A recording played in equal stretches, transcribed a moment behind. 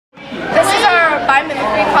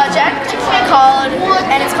Biomimicry Project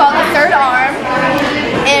and it's called the Third Arm.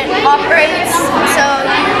 It operates so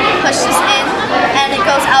you push this in and it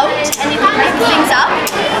goes out and you can pick things up.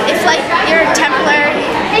 It's like your temporary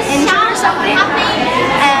injury or something.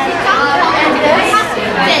 And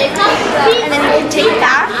then you take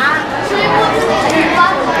that.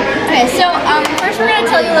 Okay, so first we're going to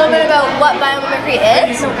tell you a little bit about what biomimicry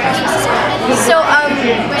is. So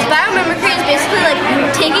biomimicry is basically like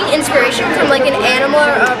taking inspiration from like an animal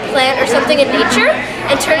or a plant or something in nature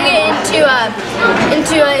and turning it into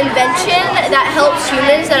an invention that helps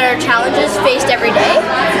humans that are challenges faced every day.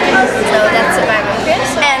 So that's what biomimicry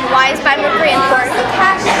is. And why is biomimicry important?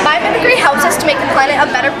 Biomimicry helps us to make the planet a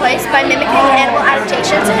better place by mimicking animal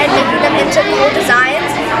adaptations and making them into cool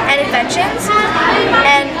designs and inventions.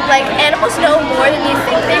 And like animals know more than you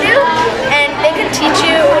think they do, and they can teach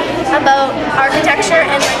you about architecture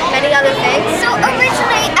and like many other things. So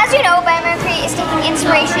originally, as you know, biomimicry is taking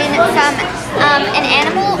inspiration from an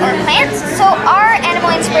animal or plant. So our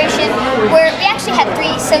animal inspiration we actually had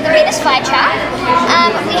three. So the Venus flytrap,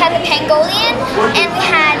 we had the pangolin, and we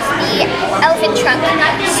had the elephant trunk.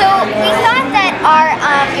 So we thought that our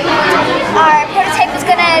prototype was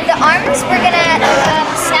the arms were gonna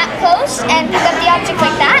snap closed and pick up the object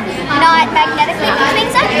like that, not magnetically pick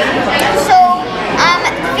things up. So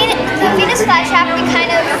the Venus flytrap, we kind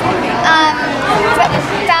of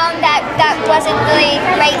found that wasn't really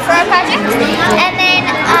right for our project. And then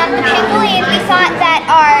the pangolin, we thought that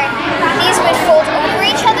these would fold over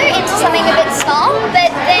each other into something a bit small, but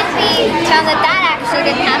then we found that actually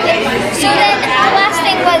didn't happen. So then the last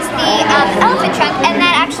thing was the elephant trunk, and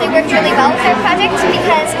that actually worked really well with our project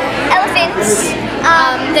because elephants,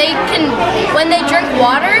 when they drink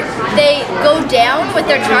water, they go down with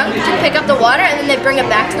their trunk to pick up the water and then they bring it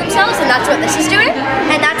back to themselves, and that's what this is doing.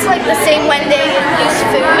 And that's like the same when they use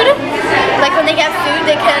food. Like when they get food,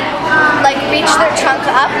 they can like reach their trunk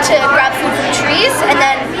up to grab food from trees and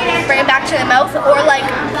then bring it back to their mouth, or like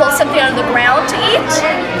pull something out of the ground to eat.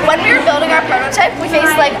 When we were building our prototype, we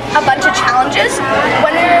faced like a bunch of challenges.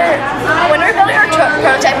 When we were building our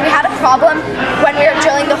prototype, we had a problem when we were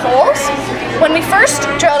drilling the holes. When we first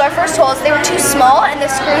drilled our first holes, they were too small and the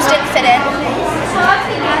screws didn't fit in.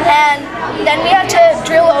 And then we had to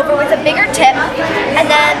drill over with a bigger tip, and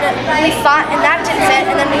then we fought, and that didn't fit,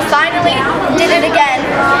 and then we finally did it again,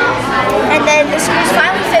 and then the screws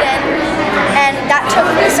finally fit in, and that took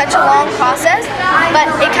such a long process, but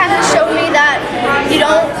it kind of showed me that you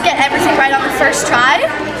don't get everything right on the first try.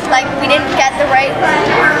 Like, we didn't get the right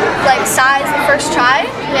like size the first try,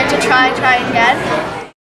 we had to try again.